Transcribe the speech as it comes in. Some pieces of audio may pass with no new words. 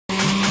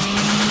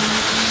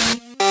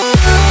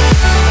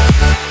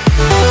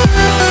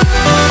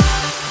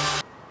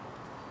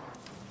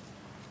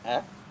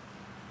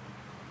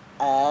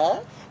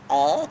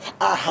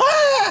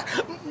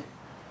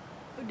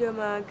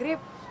maghrib.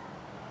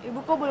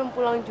 Ibu kok belum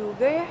pulang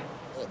juga ya?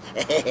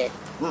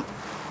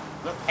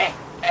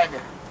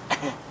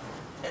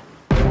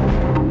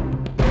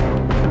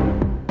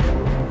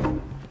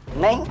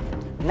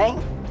 Neng,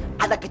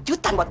 ada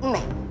kejutan buat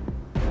Neng.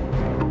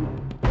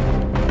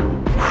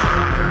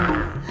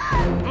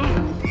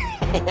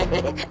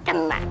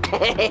 Kena.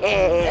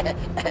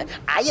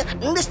 Ayo,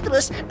 endus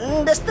terus.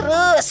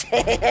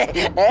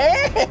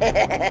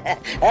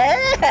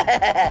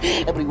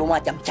 Beribu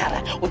macam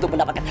cara untuk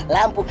mendapatkan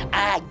lampu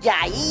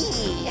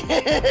ajaib.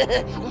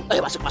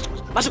 Ayo masuk.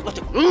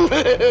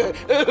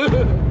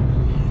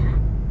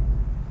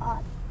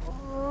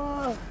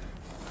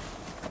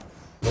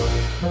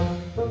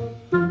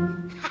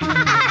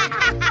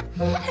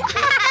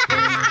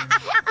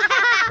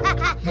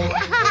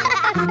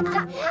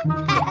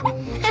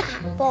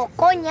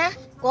 Pokoknya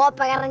gue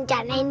pengen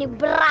rencana ini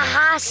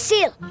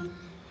berhasil.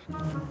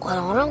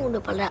 Orang-orang udah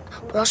pada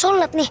pulang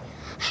sholat nih.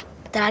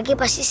 Bentar lagi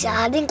pasti si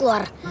Aladdin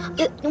keluar.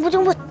 Yuk,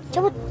 nyebut.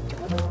 Cabut.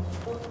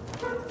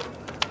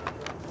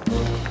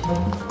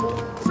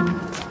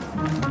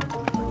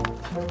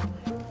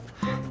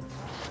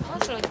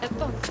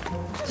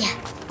 Ya.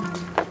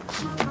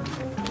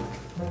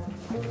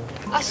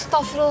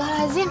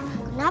 Astagfirullahaladzim.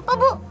 Kenapa,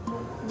 Bu?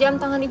 Jam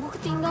tangan ibu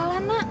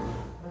ketinggalan, Nak.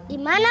 Di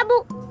mana,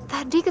 Bu?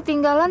 Tadi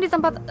ketinggalan di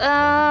tempat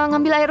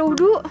ngambil air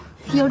wudhu.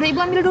 Ya udah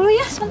ibu ambil dulu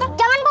ya, sebentar.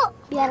 Jangan, Bu.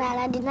 Biar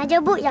Aladdin aja,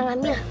 Bu, yang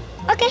ambil.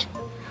 Oke.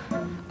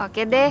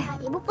 Oke deh.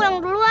 Ibu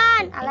pulang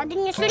duluan.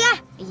 Aladdin nyusul ya.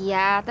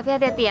 Iya, tapi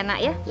hati-hati ya, Nak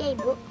ya. Iya,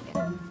 Ibu.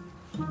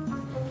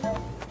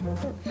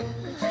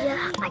 Iya,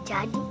 nggak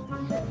jadi.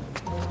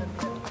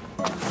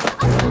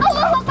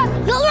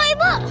 Ya Allah,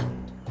 Ibu.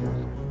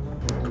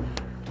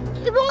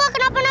 Ibu nggak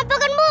kenapa-napa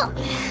kan, Bu?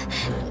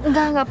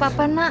 Nggak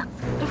apa-apa, Nak.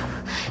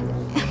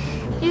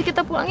 Yuk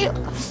kita pulang yuk.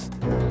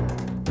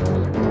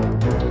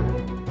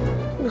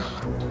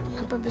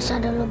 Kenapa bisa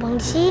ada lubang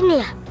di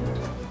sini ya?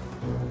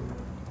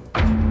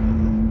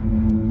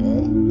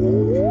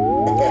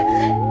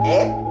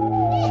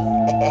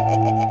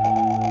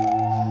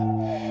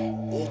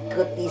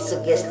 Ikuti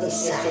sugesti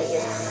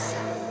saya.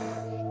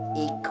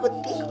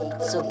 Ikuti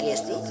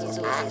sugesti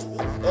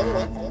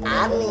ini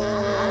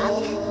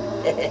aneh.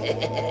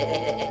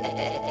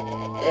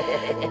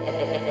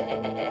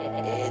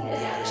 Ente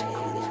harus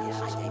ambil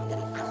ajaib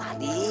dari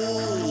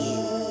Aladdin.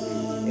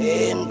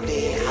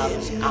 Ente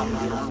harus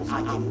ambil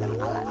ajaib dari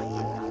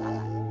Aladdin.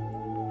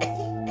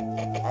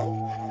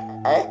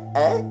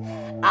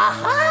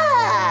 Aha!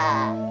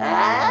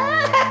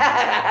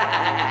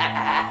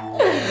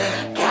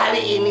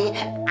 Kali ini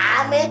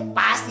aneh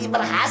pasti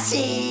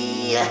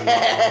berhasil.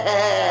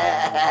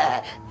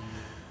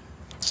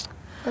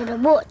 Udah,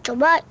 Bu,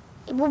 coba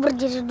Ibu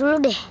berdiri dulu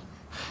deh.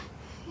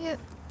 Yuk.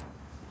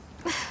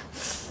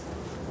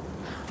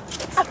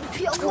 Aduh,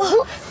 ya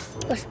Allah.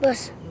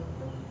 Bos.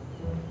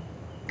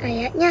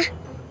 Kayaknya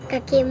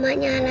kaki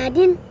emaknya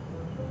Aladdin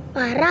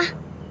parah.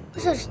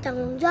 Bos harus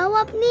tanggung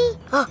jawab nih.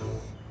 Hah?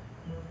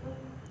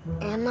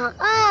 Enak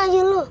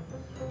aja lu.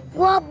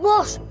 Gua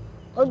bos.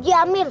 Oji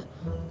Amir.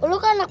 Lu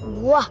kan anak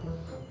gua.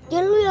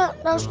 Jadi lu yang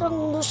harus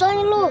tanggung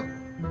dosanya lu.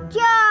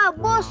 Ya,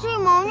 bos sih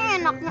maunya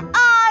enaknya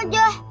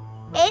aja.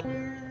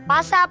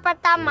 Pasal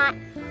pertama,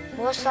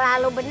 bos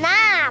selalu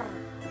benar.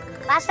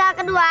 Pasal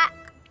kedua,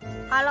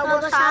 kalau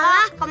bos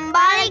salah,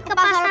 kembali ke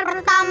pasal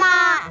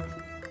pertama.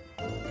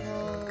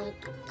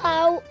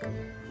 Tahu,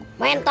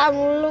 mental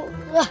mulu.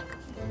 Wah.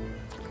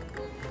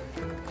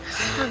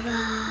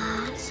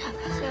 Sabar.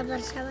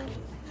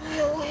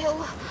 Ya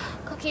Allah,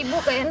 kaki ibu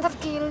kayak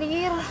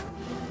terkilir.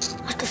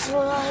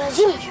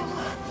 Astagfirullahaladzim.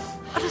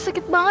 Aduh,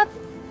 sakit banget.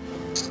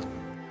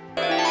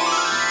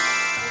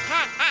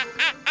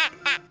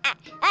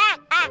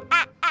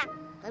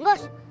 Tuan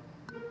Bos,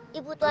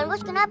 Ibu Tuan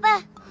Bos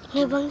kenapa?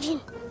 Ini Bang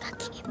Jin,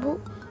 kaki Ibu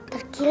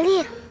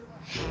terkilir.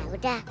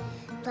 Udah,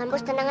 Tuan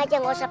Bos tenang aja,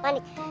 nggak usah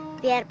panik.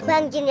 Biar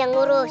Bang Jin yang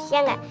ngurus,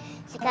 ya nggak?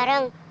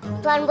 Sekarang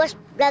Tuan Bos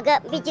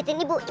belaga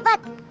pijitin Ibu, cepat.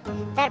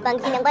 Ntar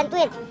Bang Jin yang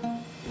bantuin.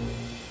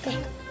 Oke.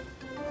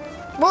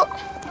 Bu,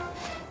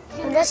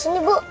 udah sini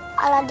Bu,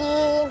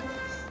 Aladdin.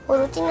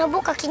 Urutin ya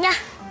Bu kakinya.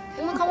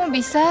 Emang kamu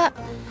bisa?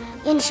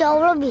 Insya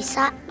Allah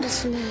bisa, di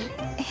sini.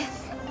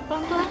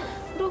 Pelan-pelan.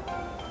 Aduh.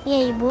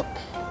 Iya, Ibu.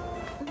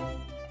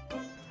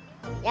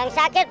 Yang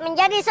sakit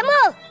menjadi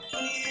sembuh.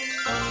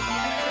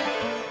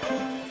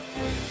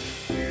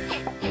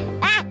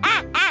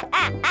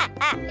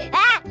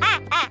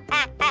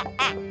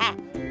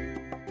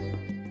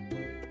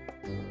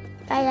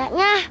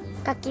 Kayaknya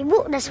kaki Ibu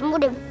udah sembuh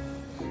deh.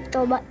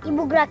 Coba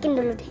Ibu gerakin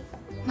dulu deh.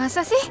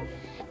 Masa sih?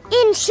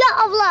 Insya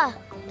Allah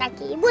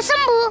kaki Ibu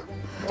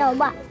sembuh.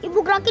 Coba Ibu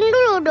gerakin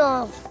dulu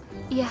dong.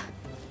 Iya.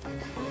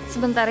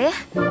 Sebentar ya.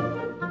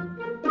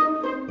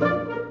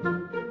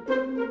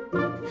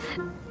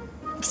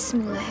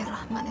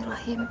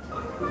 Bismillahirrahmanirrahim.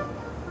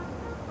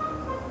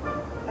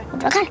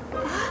 Udah kan?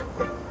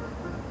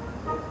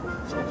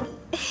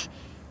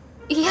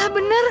 Iya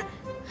bener.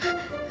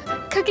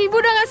 Kaki ibu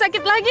udah gak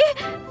sakit lagi.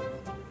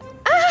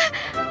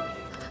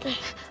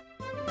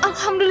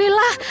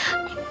 Alhamdulillah.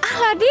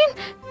 Aladdin.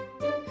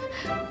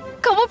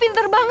 Kamu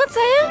pinter banget,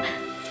 sayang.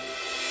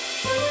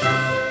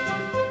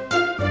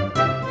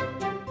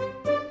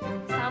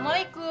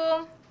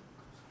 Assalamualaikum.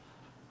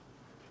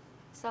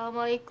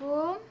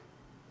 Assalamualaikum.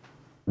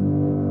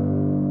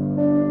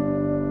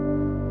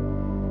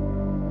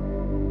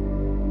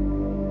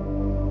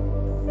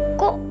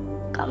 Kok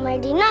Kak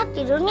Medina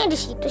tidurnya di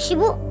situ sih,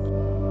 Bu?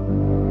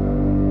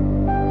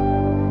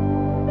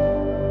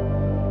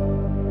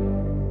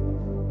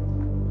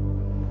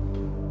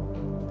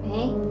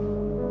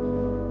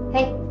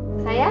 Hei,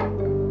 sayang.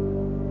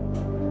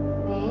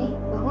 Hei,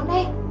 bangun,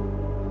 hei.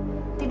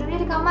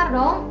 Tidurnya di kamar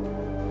dong.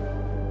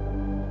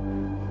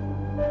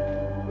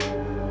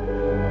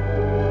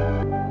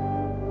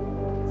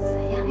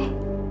 Sayang, hei.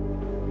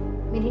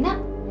 Medina.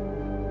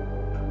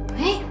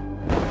 Hei.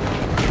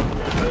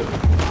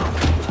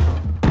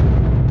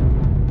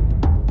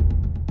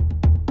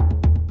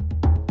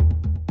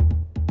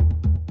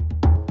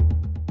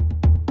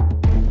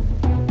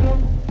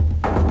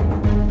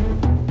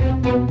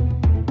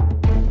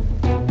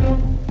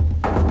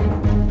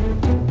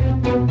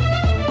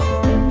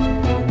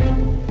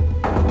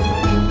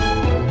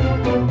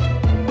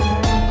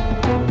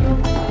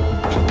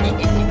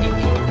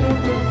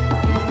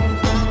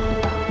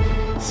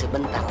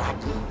 Sebentar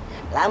lagi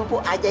lampu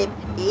ajaib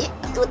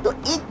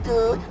itu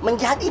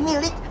menjadi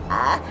milik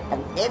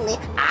ini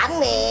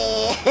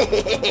aneh.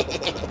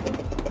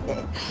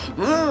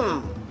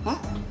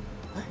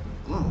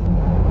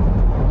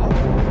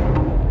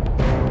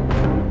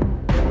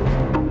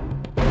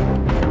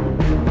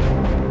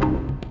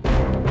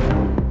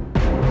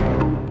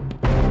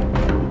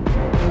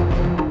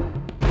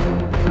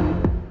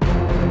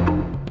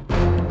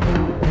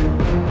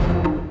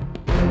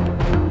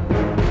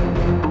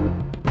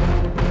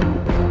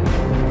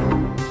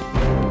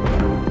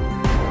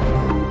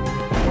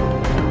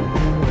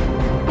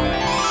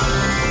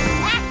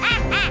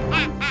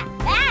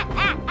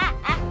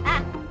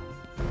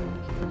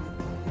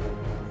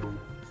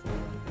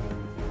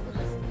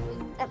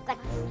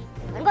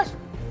 Tuan Bos,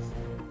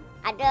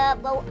 ada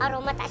bau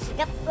aroma tak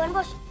sedap, Tuan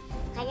Bos.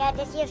 Kayak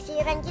ada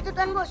sihir-sihiran gitu,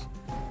 Tuan Bos.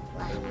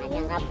 Wah, ada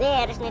yang nggak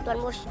beres nih, Tuan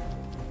Bos.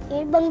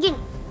 Ini Bang Jin,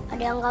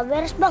 ada yang nggak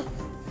beres, Bang.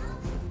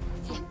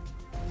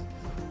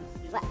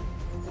 Pak,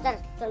 bentar,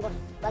 Tuan Bos.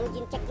 Bang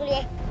Jin cek dulu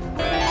ya.